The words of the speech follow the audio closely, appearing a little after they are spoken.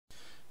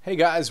Hey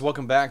guys,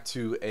 welcome back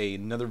to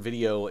another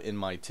video in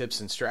my tips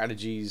and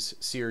strategies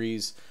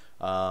series,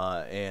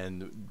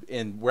 and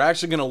we're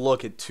actually going to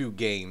look at two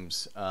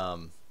games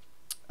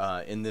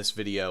in this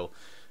video.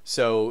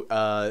 So,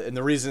 and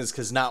the reason is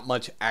because not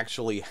much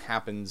actually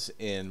happens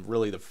in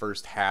really the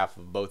first half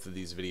of both of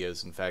these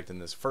videos. In fact, in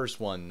this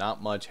first one,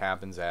 not much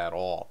happens at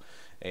all,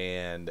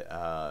 and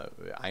I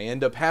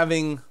end up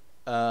having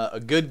a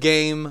good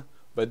game,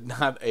 but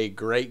not a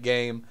great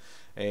game.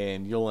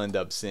 And you'll end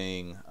up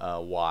seeing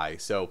why.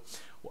 So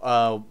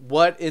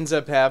what ends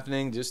up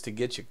happening, just to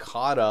get you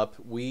caught up,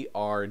 we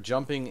are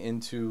jumping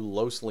into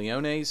Los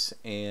Leones,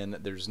 and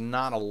there's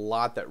not a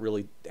lot that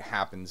really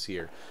happens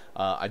here.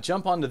 I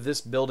jump onto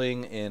this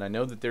building, and I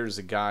know that there's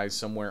a guy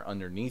somewhere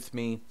underneath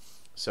me,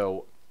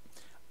 so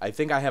I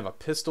think I have a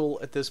pistol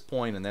at this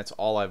point, and that's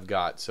all I've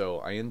got. So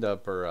I end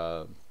up,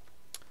 I'm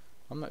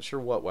not sure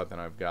what weapon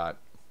I've got.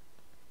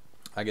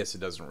 I guess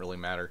it doesn't really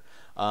matter.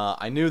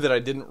 I knew that I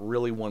didn't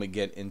really want to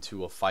get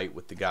into a fight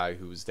with the guy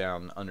who was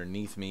down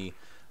underneath me,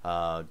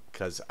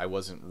 because I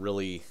wasn't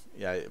really,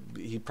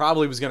 he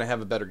probably was going to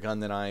have a better gun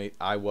than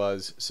I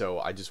was, so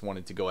I just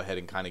wanted to go ahead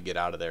and kind of get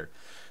out of there.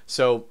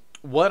 So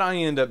what I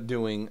end up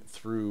doing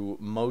through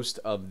most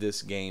of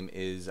this game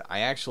is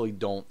I actually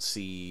don't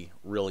see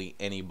really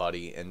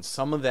anybody, and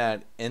some of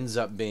that ends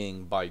up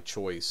being by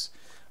choice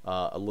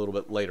a little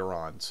bit later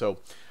on. So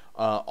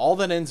all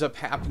that ends up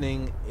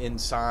happening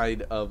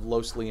inside of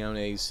Los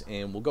Leones,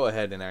 and we'll go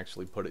ahead and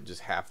actually put it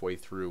just halfway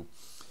through.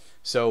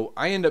 So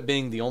I end up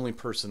being the only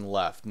person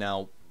left.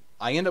 Now,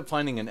 I end up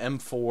finding an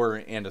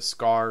M4 and a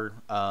SCAR.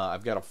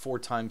 I've got a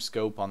 4x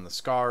scope on the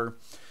SCAR.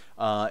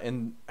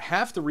 And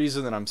half the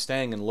reason that I'm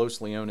staying in Los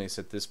Leones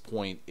at this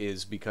point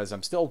is because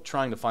I'm still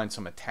trying to find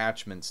some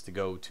attachments to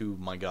go to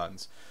my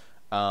guns.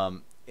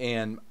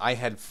 And I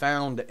had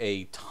found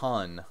a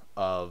ton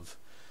of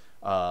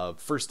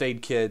first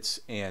aid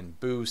kits and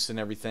boosts and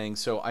everything,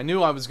 so I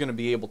knew I was going to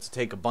be able to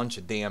take a bunch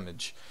of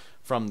damage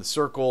from the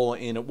circle,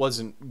 and it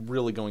wasn't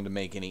really going to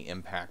make any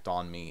impact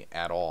on me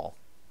at all.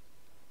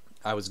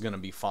 I was going to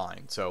be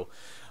fine. So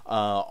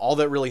all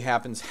that really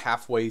happens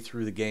halfway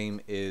through the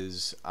game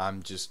is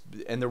and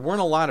there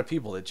weren't a lot of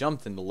people that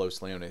jumped into Los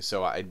Leones,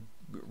 so I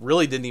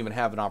really didn't even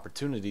have an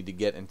opportunity to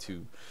get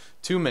into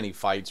too many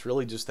fights.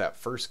 Really just that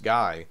first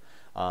guy.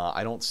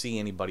 I don't see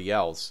anybody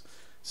else.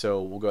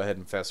 So we'll go ahead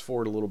and fast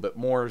forward a little bit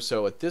more.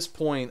 So at this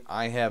point,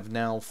 I have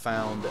now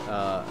found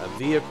a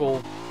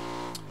vehicle,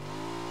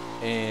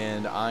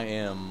 and I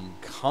am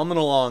coming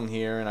along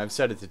here, and I've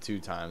set it to 2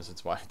 times.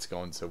 That's why it's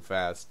going so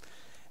fast.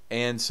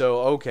 And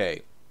so,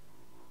 okay,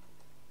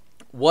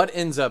 what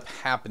ends up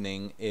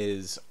happening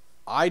is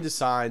I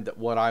decide that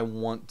what I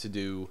want to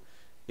do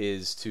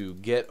is to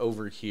get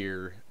over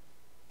here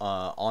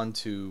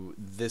onto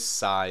this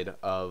side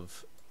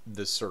of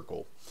the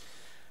circle.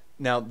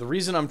 Now, the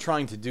reason I'm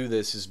trying to do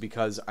this is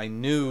because I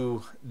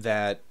knew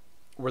that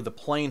where the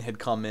plane had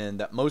come in,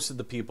 that most of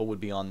the people would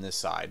be on this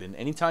side. And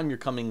anytime you're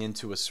coming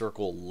into a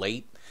circle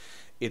late,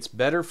 it's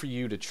better for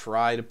you to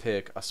try to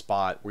pick a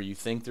spot where you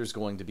think there's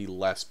going to be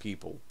less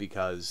people,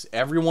 because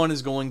everyone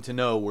is going to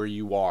know where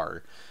you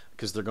are,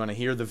 because they're going to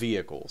hear the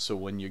vehicle. So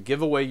when you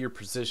give away your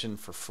position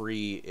for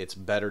free, it's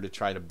better to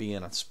try to be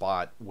in a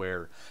spot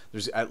where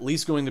there's at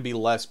least going to be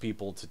less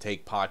people to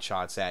take pot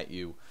shots at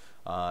you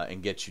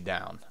and get you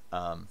down.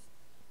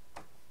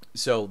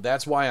 So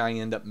that's why I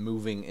end up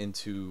moving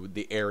into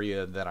the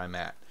area that I'm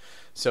at.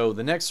 So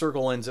the next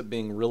circle ends up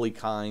being really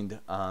kind.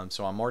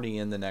 So I'm already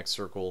in the next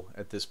circle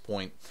at this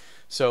point.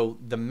 So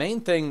the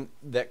main thing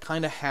that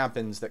kind of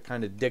happens, that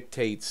kind of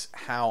dictates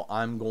how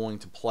I'm going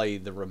to play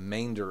the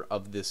remainder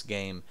of this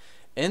game,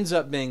 ends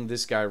up being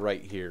this guy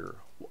right here,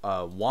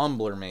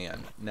 Wombler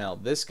Man. Now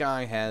this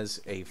guy has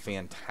a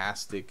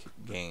fantastic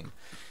game.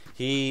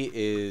 He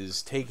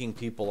is taking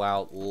people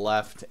out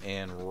left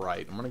and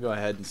right. I'm going to go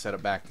ahead and set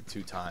it back to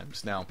 2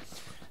 times. Now,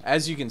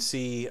 as you can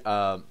see,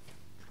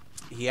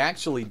 he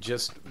actually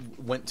just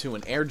went to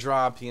an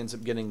airdrop. He ends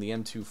up getting the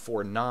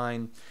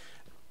M249.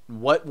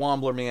 What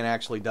Wombler Man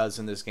actually does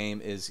in this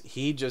game is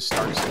he just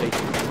starts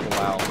taking people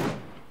out.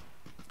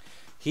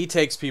 He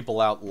takes people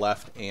out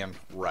left and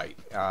right.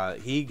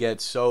 He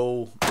gets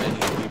so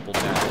many people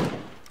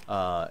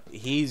down.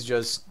 He's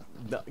just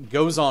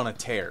goes on a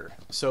tear.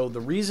 So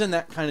the reason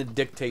that kind of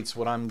dictates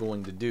what I'm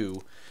going to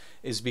do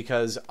is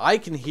because I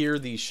can hear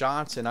these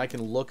shots, and I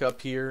can look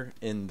up here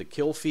in the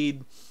kill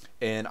feed,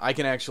 and I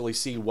can actually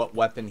see what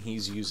weapon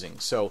he's using.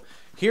 So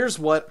here's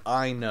what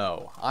I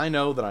know. I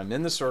know that I'm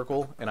in the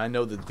circle, and I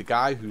know that the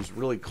guy who's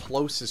really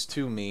closest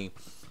to me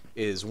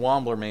is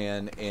Wombler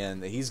Man,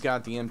 and he's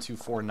got the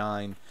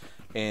M249.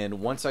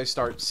 And once I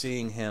start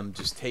seeing him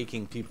just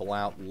taking people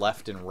out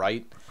left and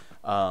right,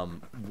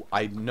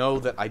 I know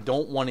that I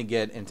don't want to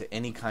get into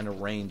any kind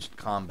of ranged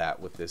combat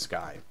with this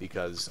guy,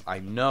 because I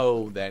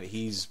know that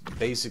he's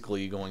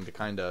basically going to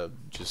kind of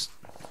just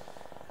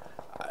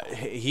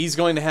he's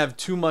going to have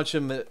too much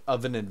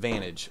of an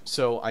advantage.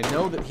 So I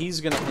know that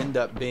he's going to end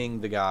up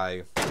being the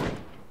guy.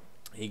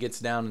 He gets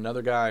down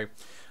another guy.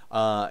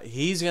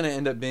 he's going to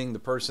end up being the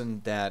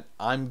person that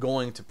I'm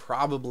going to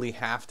probably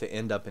have to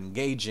end up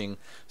engaging.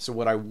 So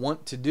what I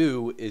want to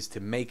do is to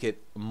make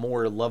it a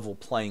more level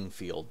playing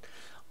field.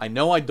 I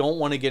know I don't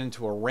want to get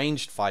into a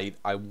ranged fight.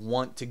 I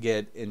want to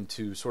get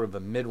into sort of a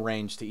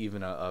mid-range to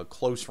even a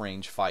close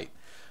range fight.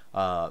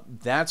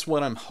 That's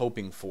what I'm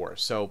hoping for.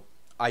 So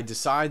I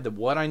decide that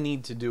what I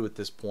need to do at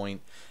this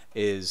point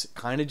is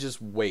kind of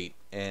just wait,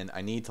 and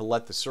I need to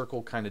let the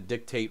circle kind of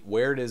dictate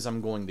where it is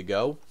I'm going to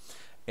go,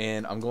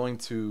 and I'm going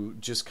to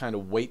just kind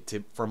of wait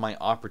for my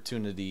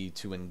opportunity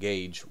to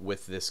engage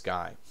with this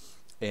guy.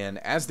 And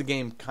as the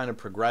game kind of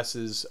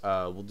progresses,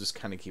 we'll just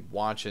kind of keep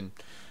watching.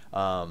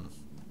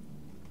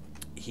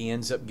 He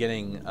ends up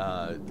getting,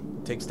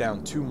 takes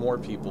down 2 more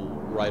people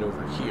right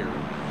over here.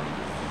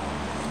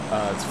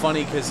 It's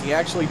funny because he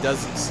actually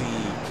doesn't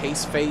see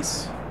Case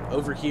Face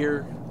over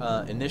here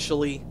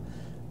initially,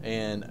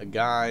 and a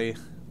guy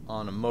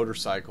on a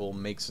motorcycle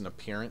makes an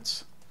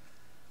appearance.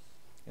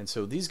 And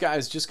so these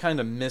guys just kind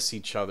of miss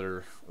each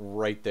other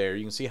right there.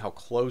 You can see how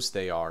close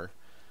they are,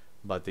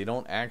 but they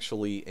don't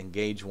actually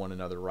engage one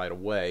another right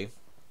away.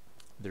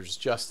 There's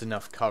just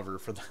enough cover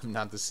for them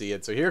not to see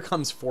it. So here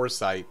comes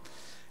Foresight,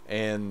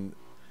 and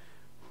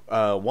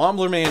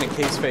Womblerman and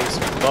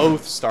Caseface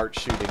both start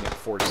shooting at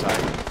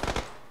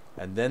Foresight,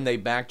 and then they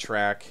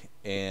backtrack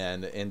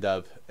and end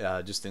up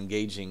just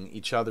engaging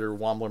each other.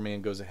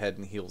 Womblerman goes ahead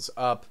and heals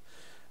up,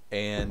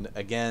 and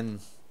again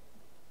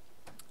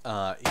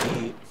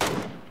he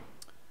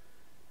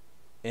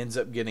ends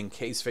up getting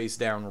Caseface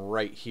down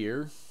right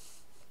here.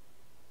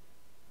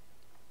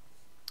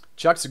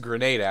 Chucks a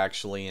grenade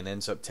actually and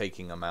ends up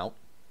taking him out.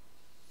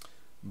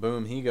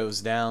 Boom, he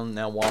goes down.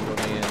 Now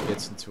Womblerman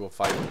gets into a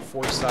fight with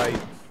Foresight,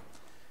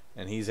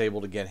 and he's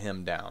able to get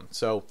him down.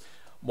 So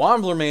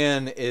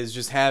Womblerman is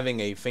just having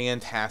a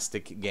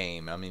fantastic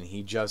game. I mean,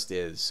 he just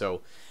is.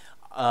 So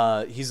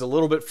he's a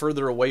little bit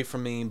further away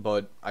from me,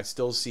 but I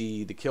still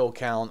see the kill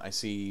count. I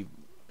see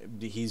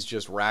he's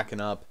just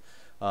racking up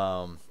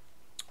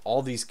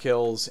all these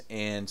kills,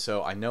 and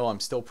so I know I'm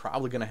still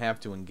probably going to have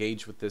to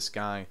engage with this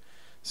guy.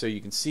 So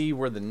you can see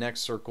where the next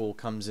circle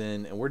comes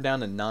in, and we're down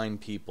to 9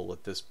 people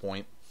at this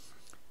point.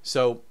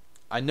 So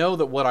I know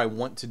that what I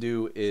want to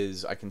do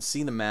is I can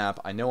see the map.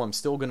 I know I'm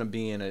still going to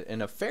be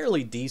in a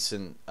fairly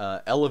decent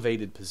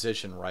elevated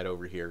position right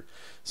over here.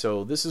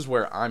 So this is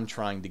where I'm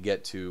trying to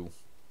get to,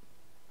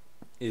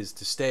 is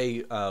to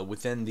stay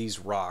within these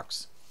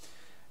rocks.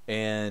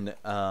 And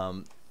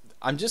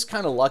I'm just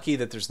kind of lucky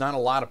that there's not a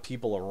lot of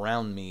people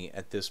around me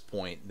at this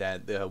point,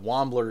 that the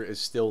Wombler is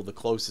still the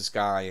closest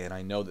guy, and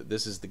I know that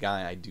this is the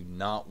guy I do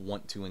not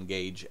want to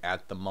engage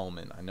at the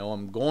moment. I know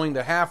I'm going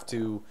to have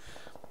to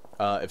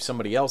if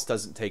somebody else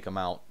doesn't take him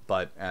out,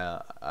 but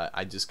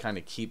I just kind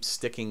of keep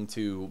sticking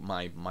to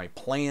my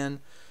plan,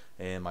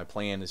 and my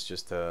plan is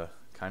just to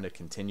kind of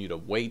continue to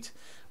wait.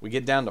 We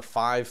get down to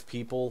 5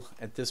 people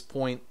at this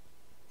point.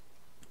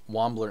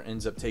 Wombler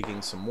ends up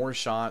taking some more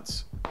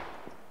shots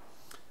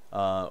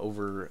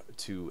over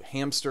to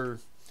Hamster.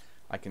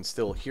 I can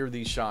still hear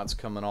these shots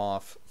coming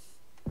off.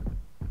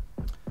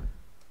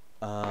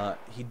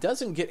 He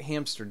doesn't get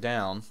Hamster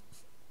down.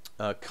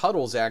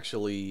 Cuddles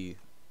actually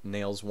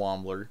nails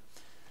Wombler.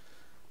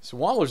 So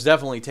Wombler's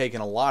definitely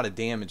taken a lot of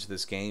damage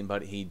this game,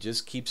 but he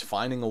just keeps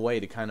finding a way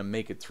to kind of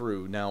make it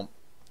through. Now,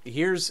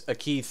 here's a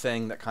key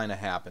thing that kind of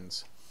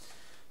happens.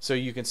 So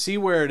you can see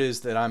where it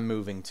is that I'm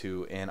moving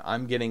to, and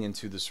I'm getting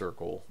into the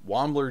circle.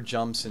 Wombler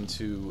jumps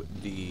into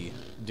the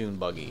dune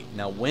buggy.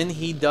 Now, when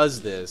he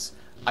does this,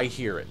 I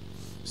hear it.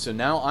 So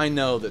now I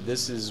know that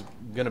this is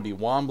going to be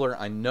Wombler.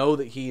 I know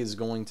that he is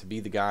going to be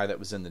the guy that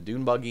was in the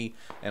dune buggy,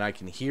 and I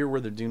can hear where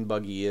the dune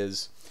buggy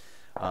is.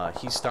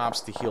 He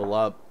stops to heal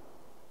up,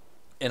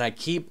 and I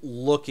keep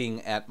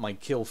looking at my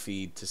kill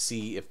feed to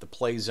see if the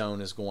play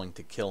zone is going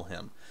to kill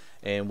him.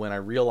 And when I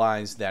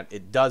realize that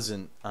it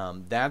doesn't,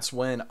 that's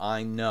when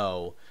I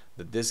know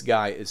that this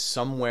guy is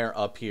somewhere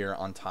up here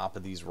on top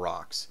of these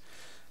rocks.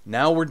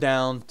 Now we're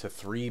down to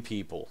 3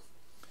 people.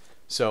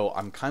 So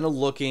I'm kind of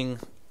looking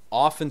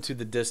off into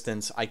the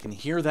distance. I can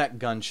hear that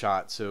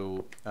gunshot.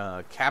 So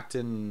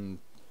Captain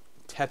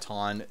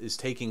Teton is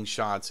taking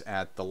shots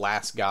at the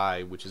last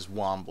guy, which is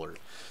Wombler.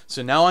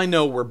 So now I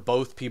know where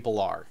both people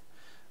are.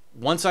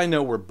 Once I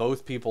know where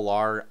both people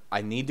are,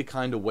 I need to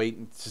kind of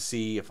wait to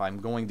see if I'm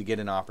going to get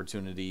an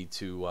opportunity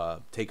to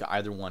take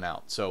either one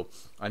out. So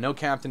I know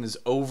Captain is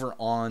over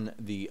on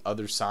the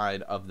other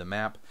side of the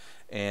map,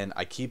 and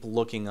I keep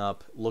looking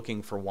up,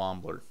 looking for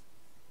Wombler.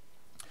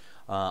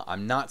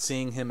 I'm not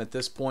seeing him at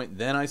this point.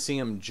 Then I see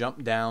him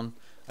jump down.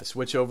 I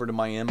switch over to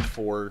my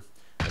M4,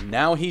 and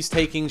now he's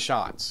taking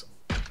shots.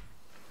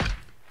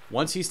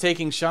 Once he's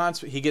taking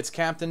shots, he gets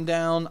Captain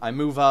down. I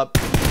move up,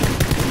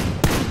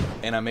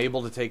 and I'm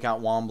able to take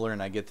out Wombler,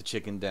 and I get the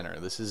chicken dinner.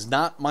 This is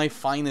not my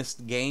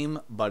finest game,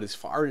 but as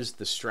far as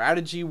the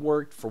strategy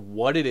worked for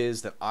what it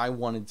is that I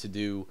wanted to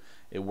do,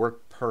 it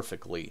worked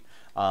perfectly.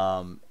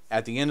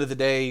 At the end of the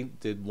day,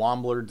 did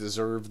Wombler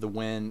deserve the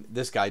win?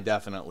 This guy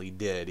definitely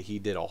did. He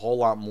did a whole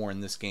lot more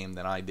in this game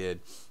than I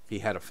did. He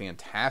had a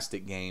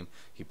fantastic game.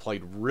 He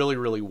played really,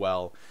 really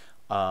well.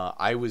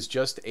 I was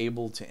just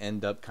able to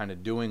end up kind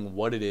of doing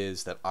what it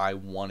is that I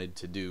wanted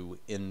to do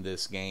in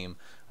this game.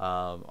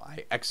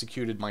 I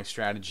executed my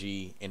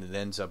strategy, and it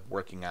ends up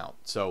working out.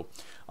 So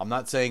I'm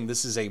not saying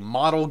this is a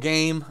model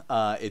game.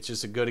 It's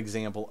just a good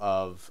example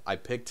of I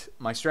picked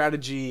my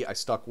strategy, I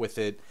stuck with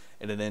it,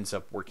 and it ends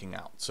up working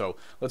out. So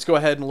let's go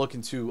ahead and look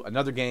into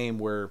another game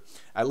where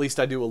at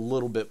least I do a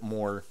little bit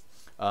more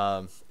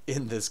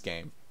in this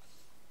game.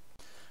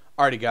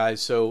 Alrighty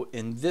guys, so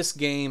in this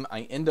game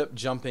I end up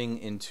jumping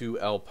into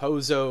El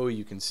Pozo.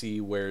 You can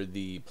see where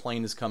the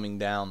plane is coming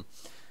down,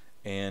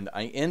 and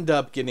I end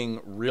up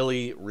getting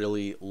really,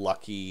 really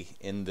lucky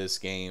in this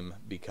game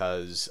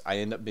because I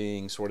end up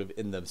being sort of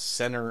in the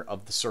center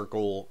of the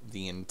circle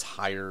the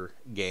entire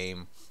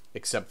game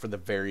except for the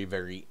very,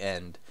 very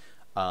end.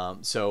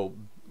 So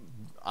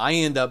I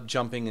end up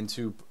jumping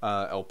into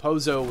El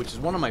Pozo, which is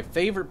one of my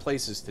favorite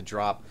places to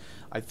drop.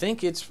 I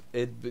think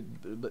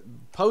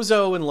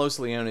Pozo and Los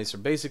Leones are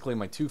basically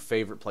my two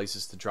favorite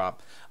places to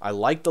drop. I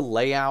like the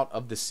layout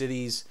of the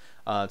cities.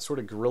 It's sort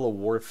of guerrilla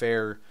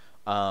warfare.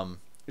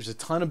 There's a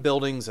ton of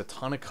buildings, a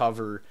ton of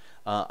cover.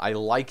 I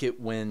like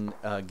it when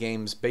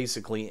games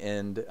basically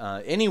end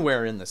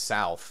anywhere in the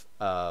south,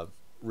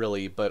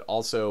 really, but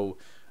also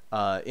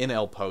in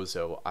El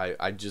Pozo.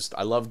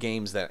 I love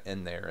games that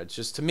end there. It's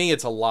just, to me,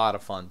 it's a lot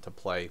of fun to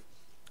play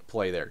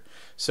there.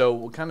 So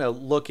we'll kind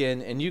of look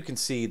in, and you can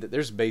see that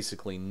there's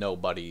basically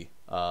nobody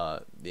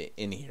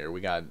in here. We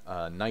got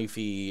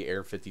Knifey,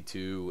 Air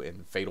 52,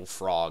 and Fatal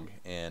Frog,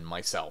 and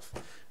myself.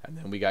 And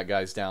then we got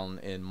guys down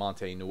in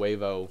Monte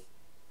Nuevo,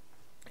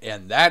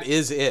 and that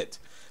is it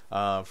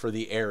for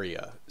the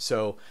area.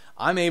 So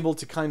I'm able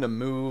to kind of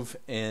move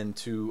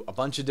into a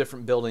bunch of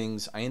different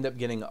buildings. I end up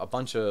getting a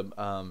bunch of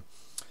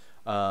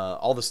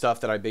all the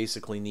stuff that I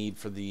basically need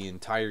for the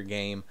entire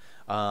game.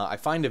 I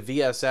find a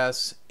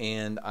VSS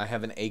and I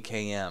have an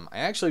AKM. I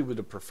actually would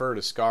have preferred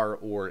a SCAR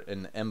or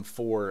an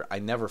M4. I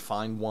never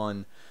find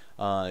one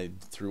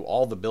through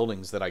all the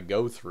buildings that I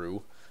go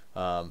through,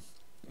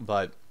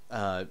 but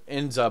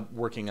ends up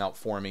working out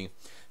for me.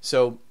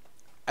 So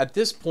at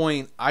this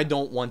point, I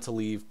don't want to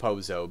leave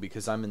Pozo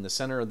because I'm in the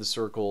center of the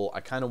circle.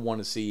 I kind of want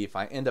to see if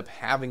I end up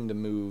having to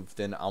move,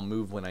 then I'll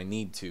move when I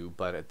need to.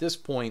 But at this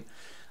point,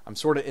 I'm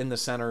sort of in the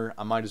center.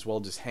 I might as well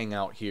just hang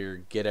out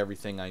here, get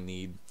everything I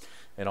need,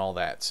 and all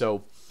that.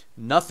 So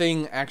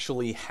nothing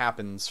actually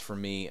happens for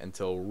me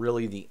until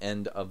really the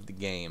end of the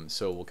game.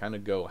 So we'll kind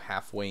of go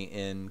halfway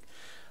in.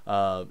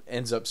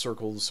 Ends up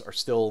circles are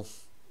still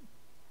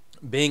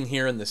being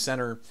here in the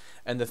center.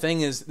 And the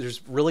thing is,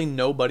 there's really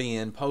nobody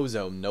in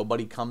Pozo.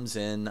 Nobody comes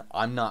in.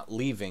 I'm not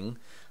leaving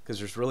because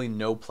there's really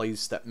no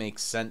place that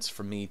makes sense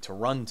for me to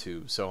run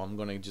to. So I'm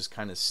going to just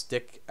kind of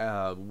stick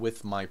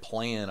with my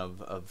plan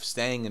of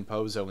staying in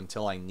Pozo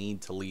until I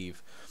need to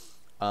leave.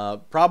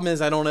 Problem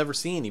is, I don't ever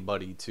see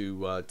anybody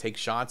to take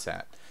shots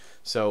at.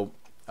 So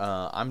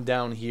I'm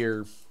down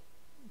here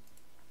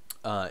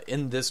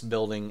in this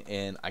building,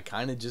 and I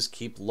kind of just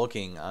keep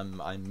looking.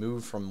 I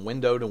move from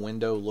window to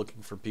window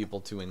looking for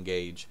people to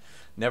engage.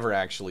 Never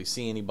actually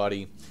see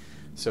anybody.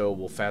 So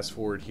we'll fast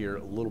forward here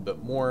a little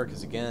bit more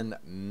because, again,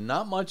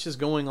 not much is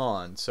going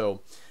on. So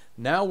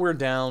now we're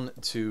down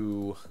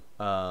to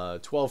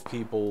 12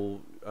 people,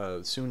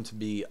 soon to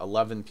be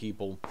 11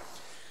 people.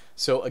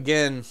 So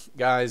again,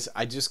 guys,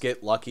 I just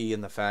get lucky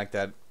in the fact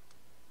that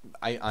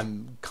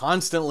I'm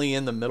constantly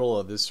in the middle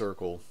of this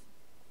circle,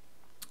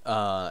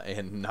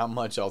 and not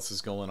much else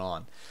is going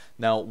on.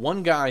 Now,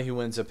 one guy who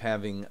ends up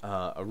having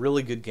a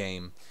really good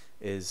game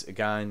is a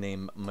guy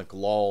named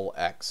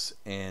McLawX,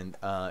 and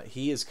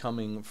he is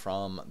coming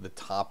from the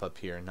top up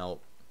here. Now,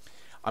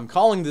 I'm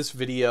calling this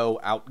video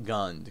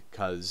Outgunned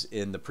because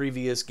in the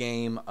previous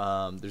game,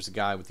 there's a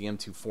guy with the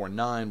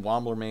M249,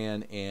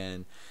 Womblerman,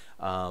 and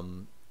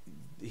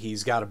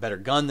he's got a better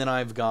gun than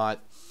I've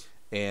got,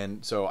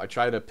 and so I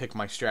try to pick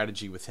my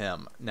strategy with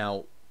him.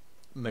 Now,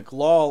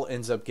 McLaw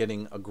ends up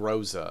getting a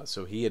Groza,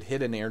 so he had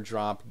hit an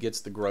airdrop,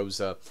 gets the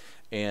Groza,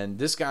 and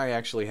this guy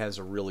actually has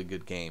a really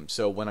good game.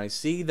 So when I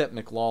see that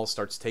McLaw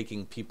starts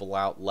taking people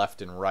out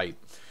left and right,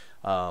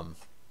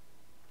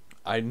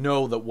 I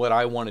know that what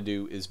I want to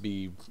do is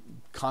be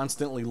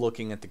constantly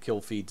looking at the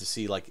kill feed to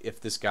see like if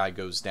this guy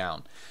goes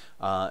down.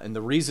 And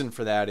the reason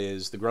for that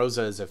is the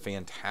Groza is a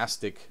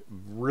fantastic,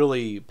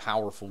 really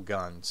powerful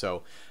gun.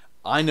 So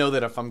I know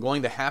that if I'm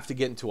going to have to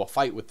get into a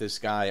fight with this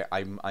guy,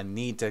 I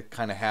need to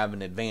kind of have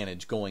an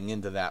advantage going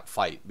into that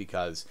fight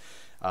because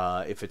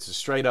if it's a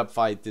straight up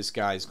fight, this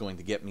guy is going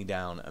to get me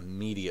down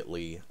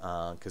immediately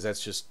because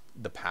that's just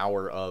the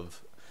power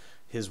of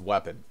his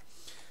weapon.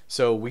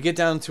 So we get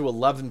down to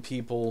 11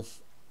 people.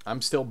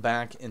 I'm still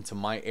back into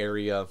my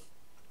area.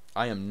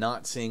 I am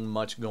not seeing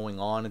much going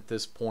on at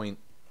this point.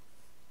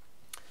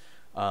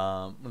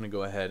 I'm going to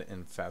go ahead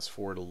and fast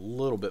forward a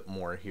little bit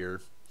more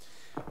here.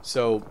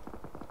 So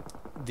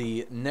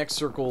the next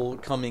circle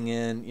coming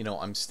in, you know,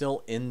 I'm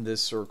still in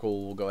this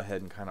circle. We'll go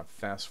ahead and kind of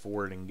fast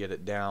forward and get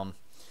it down.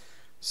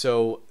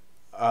 So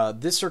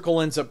this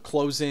circle ends up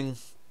closing,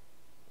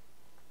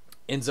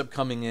 ends up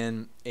coming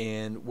in,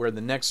 and where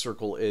the next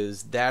circle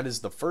is, that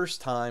is the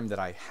first time that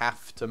I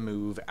have to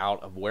move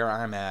out of where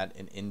I'm at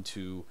and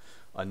into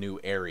a new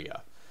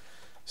area.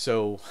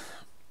 So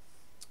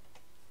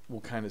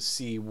we'll kind of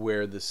see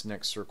where this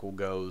next circle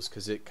goes,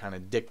 because it kind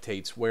of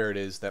dictates where it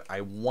is that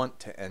I want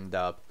to end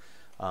up.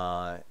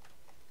 And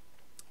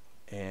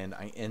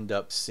I end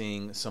up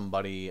seeing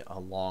somebody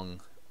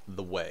along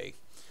the way.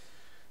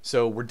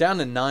 So we're down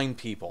to 9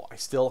 people. I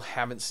still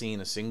haven't seen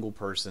a single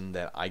person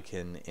that I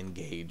can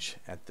engage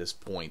at this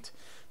point.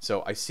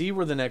 So I see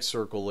where the next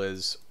circle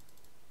is,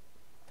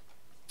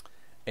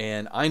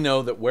 and I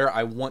know that where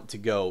I want to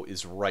go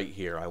is right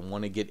here. I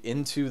want to get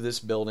into this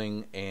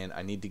building, and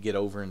I need to get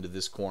over into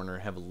this corner,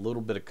 have a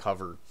little bit of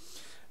cover.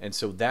 And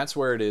so that's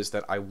where it is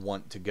that I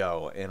want to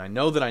go. And I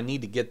know that I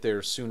need to get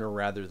there sooner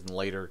rather than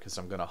later, because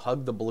I'm going to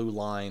hug the blue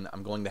line.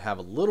 I'm going to have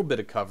a little bit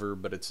of cover,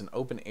 but it's an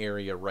open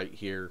area right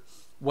here.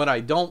 What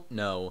I don't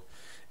know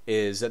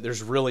is that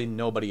there's really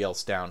nobody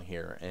else down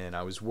here. And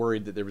I was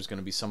worried that there was going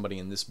to be somebody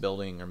in this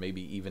building, or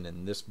maybe even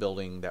in this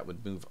building, that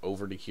would move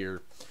over to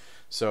here.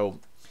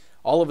 So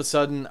all of a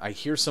sudden, I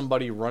hear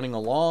somebody running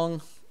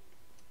along.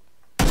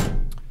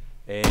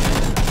 And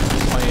I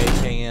use my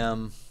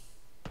AKM.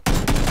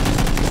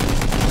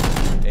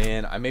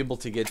 And I'm able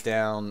to get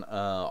down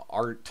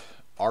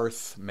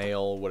Arth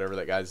Mail, whatever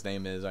that guy's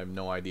name is. I have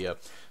no idea.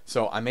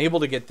 So I'm able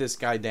to get this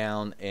guy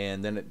down,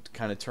 and then it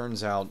kind of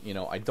turns out, you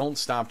know, I don't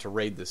stop to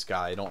raid this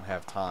guy. I don't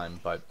have time,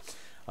 but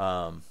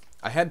I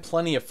had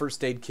plenty of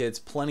first aid kits,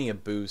 plenty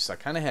of boosts. I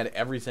kind of had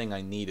everything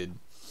I needed.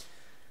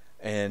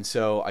 And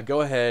so I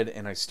go ahead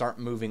and I start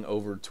moving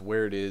over to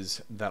where it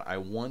is that I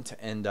want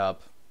to end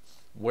up.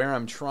 Where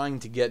I'm trying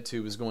to get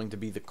to is going to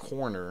be the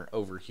corner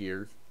over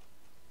here.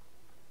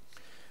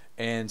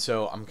 And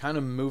so I'm kind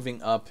of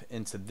moving up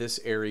into this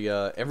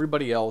area.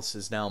 Everybody else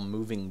is now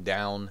moving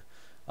down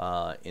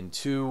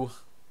into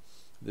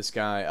this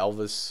guy.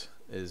 Elvis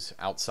is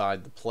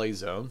outside the play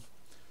zone.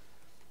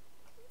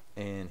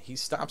 And he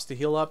stops to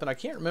heal up, and I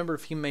can't remember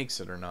if he makes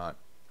it or not.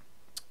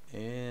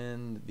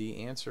 And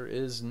the answer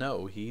is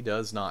no, he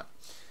does not.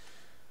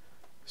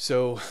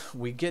 So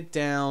we get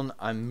down,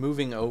 I'm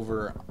moving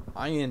over,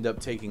 I end up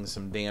taking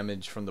some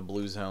damage from the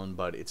blue zone,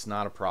 but it's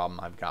not a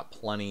problem. I've got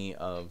plenty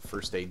of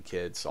first aid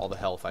kits, all the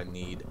health I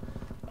need,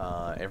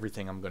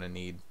 everything I'm going to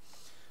need.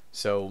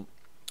 So,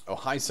 oh,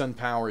 High Sun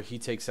Power, he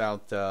takes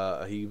out,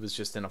 he was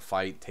just in a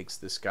fight, takes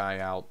this guy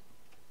out.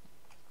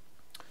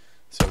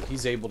 So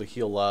he's able to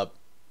heal up.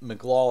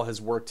 McLaw has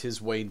worked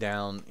his way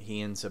down,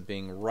 he ends up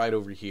being right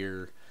over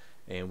here.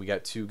 And we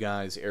got 2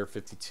 guys, Air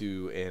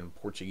 52 and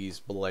Portuguese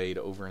Blade,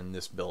 over in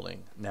this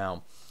building.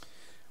 Now,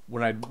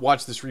 when I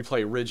watched this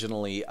replay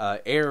originally,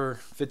 Air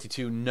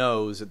 52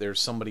 knows that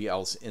there's somebody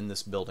else in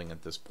this building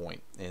at this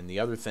point. And the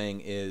other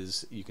thing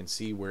is, you can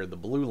see where the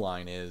blue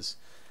line is,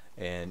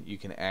 and you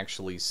can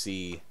actually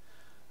see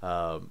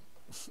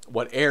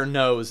what Air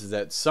knows is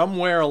that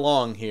somewhere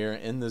along here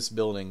in this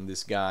building,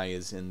 this guy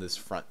is in this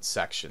front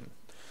section.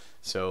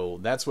 So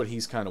that's what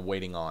he's kind of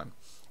waiting on.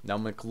 Now,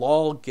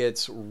 McLaw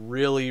gets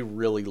really,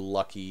 really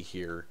lucky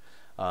here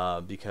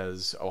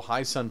because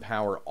High Sun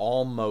Power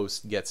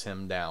almost gets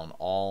him down.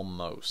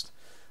 Almost.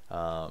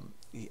 I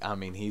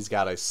mean, he's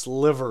got a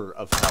sliver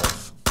of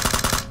health.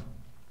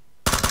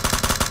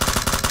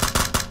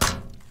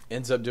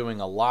 Ends up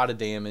doing a lot of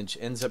damage.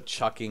 Ends up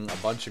chucking a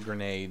bunch of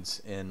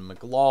grenades. And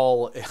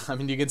McLaw, I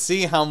mean, you can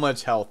see how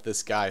much health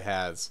this guy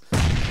has.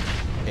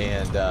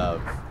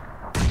 And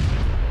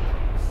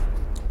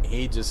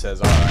he just says,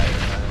 all right,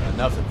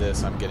 enough of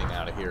this, I'm getting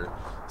out of here.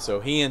 So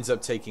he ends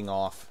up taking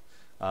off.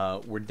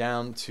 We're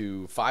down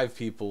to 5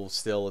 people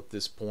still at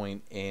this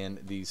point,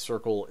 and the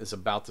circle is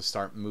about to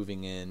start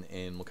moving in,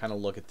 and we'll kind of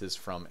look at this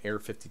from Air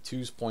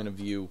 52's point of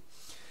view.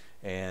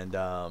 And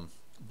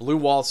blue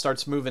wall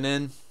starts moving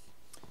in,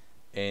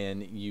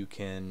 and you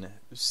can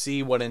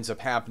see what ends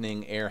up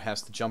happening. Air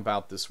has to jump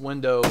out this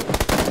window,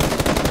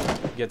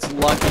 gets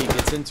lucky,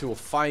 gets into a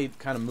fight,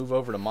 kind of move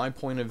over to my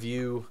point of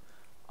view.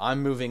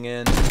 I'm moving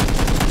in.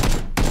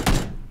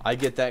 I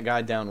get that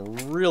guy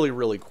down really,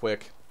 really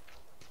quick.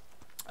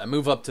 I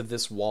move up to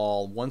this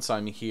wall. Once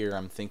I'm here,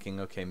 I'm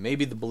thinking, okay,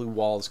 maybe the blue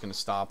wall is going to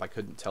stop. I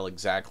couldn't tell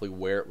exactly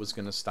where it was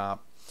going to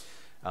stop.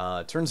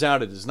 Turns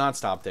out it does not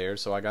stop there,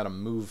 so I got to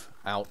move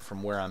out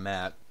from where I'm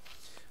at.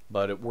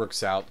 But it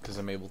works out because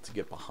I'm able to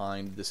get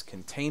behind this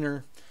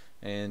container.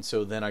 And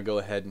so then I go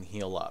ahead and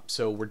heal up.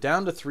 So we're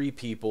down to 3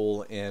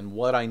 people, and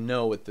what I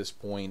know at this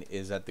point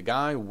is that the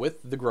guy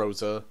with the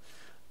Groza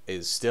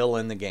is still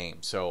in the game.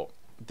 So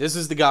this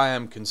is the guy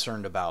I'm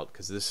concerned about,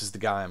 because this is the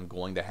guy I'm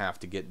going to have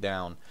to get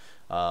down,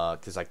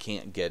 because I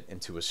can't get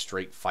into a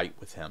straight fight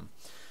with him.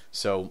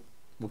 So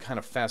we'll kind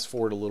of fast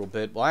forward a little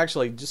bit. Well,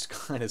 actually, just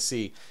kind of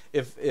see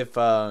if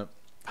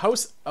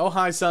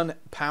High Sun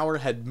Power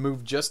had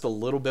moved just a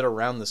little bit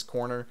around this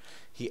corner,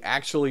 he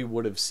actually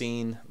would have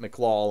seen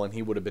McLaw, and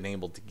he would have been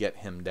able to get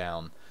him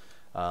down.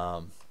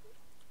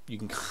 You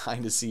can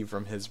kind of see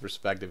from his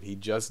perspective, he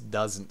just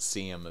doesn't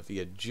see him. If he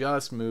had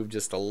just moved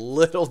just a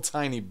little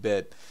tiny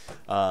bit,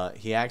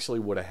 he actually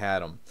would have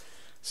had him.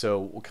 So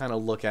we'll kind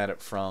of look at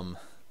it from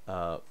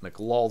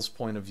McLaw's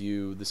point of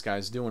view. This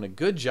guy's doing a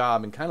good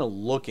job and kind of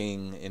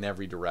looking in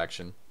every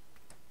direction.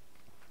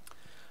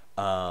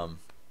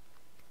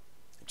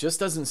 Just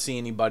doesn't see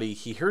anybody.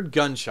 He heard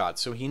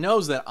gunshots, so he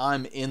knows that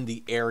I'm in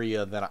the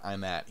area that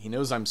I'm at. He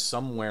knows I'm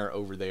somewhere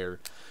over there.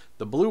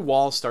 The blue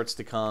wall starts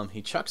to come.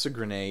 He chucks a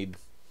grenade,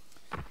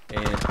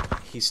 and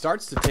he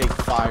starts to take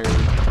fire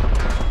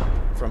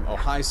from Oh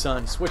Hi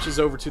Son. He switches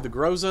over to the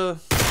Groza,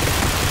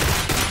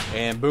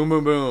 and boom,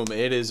 boom, boom.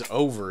 It is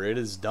over. It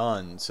is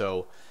done.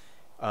 So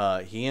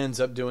he ends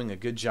up doing a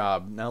good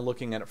job. Now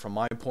looking at it from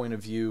my point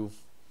of view,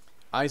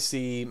 I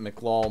see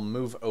McLaw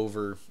move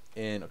over,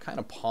 and I'll kind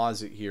of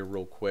pause it here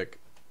real quick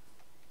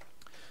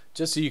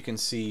just so you can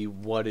see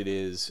what it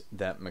is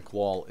that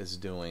McLaw is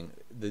doing.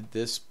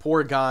 This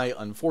poor guy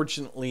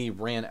unfortunately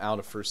ran out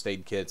of first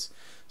aid kits,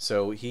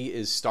 so he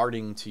is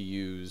starting to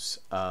use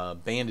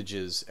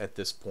bandages at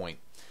this point.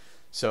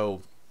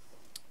 So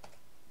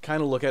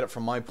kind of look at it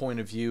from my point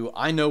of view.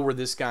 I know where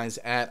this guy's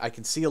at. I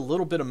can see a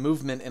little bit of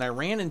movement, and I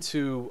ran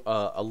into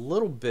a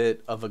little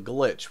bit of a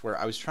glitch where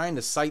I was trying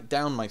to sight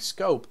down my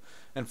scope,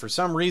 and for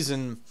some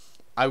reason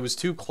I was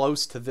too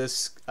close to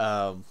this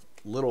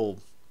little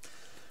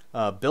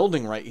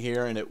building right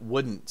here, and it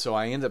wouldn't. So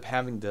I ended up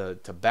having to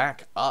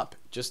back up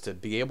just to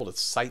be able to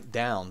sight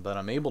down, but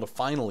I'm able to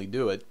finally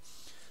do it.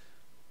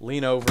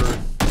 Lean over.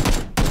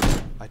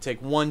 I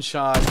take one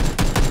shot.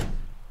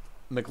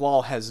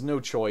 McLaw has no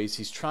choice.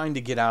 He's trying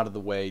to get out of the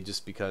way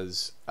just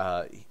because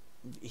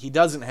he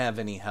doesn't have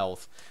any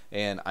health,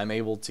 and I'm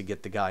able to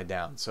get the guy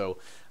down. So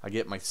I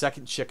get my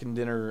second chicken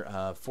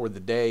dinner for the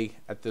day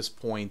at this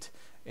point,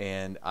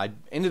 and I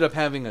ended up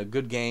having a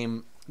good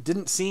game.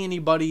 Didn't see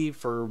anybody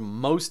for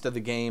most of the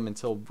game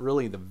until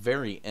really the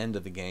very end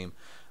of the game.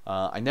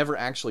 I never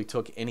actually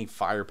took any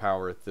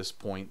firepower at this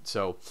point.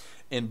 So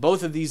in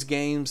both of these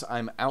games,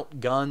 I'm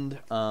outgunned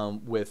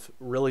with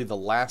really the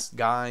last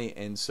guy,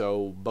 and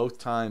so both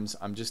times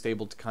I'm just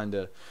able to kind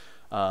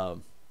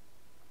of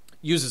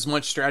use as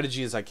much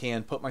strategy as I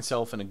can, put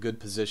myself in a good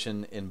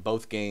position in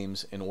both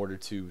games in order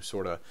to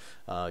sort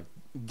of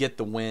get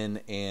the win.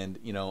 And,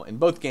 you know, in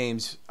both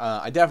games,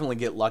 I definitely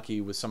get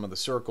lucky with some of the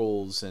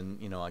circles, and,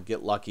 you know, I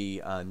get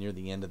lucky near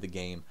the end of the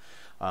game.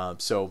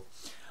 So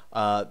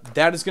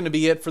that is going to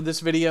be it for this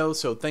video.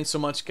 So thanks so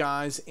much,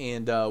 guys,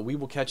 and we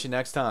will catch you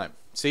next time.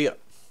 See ya.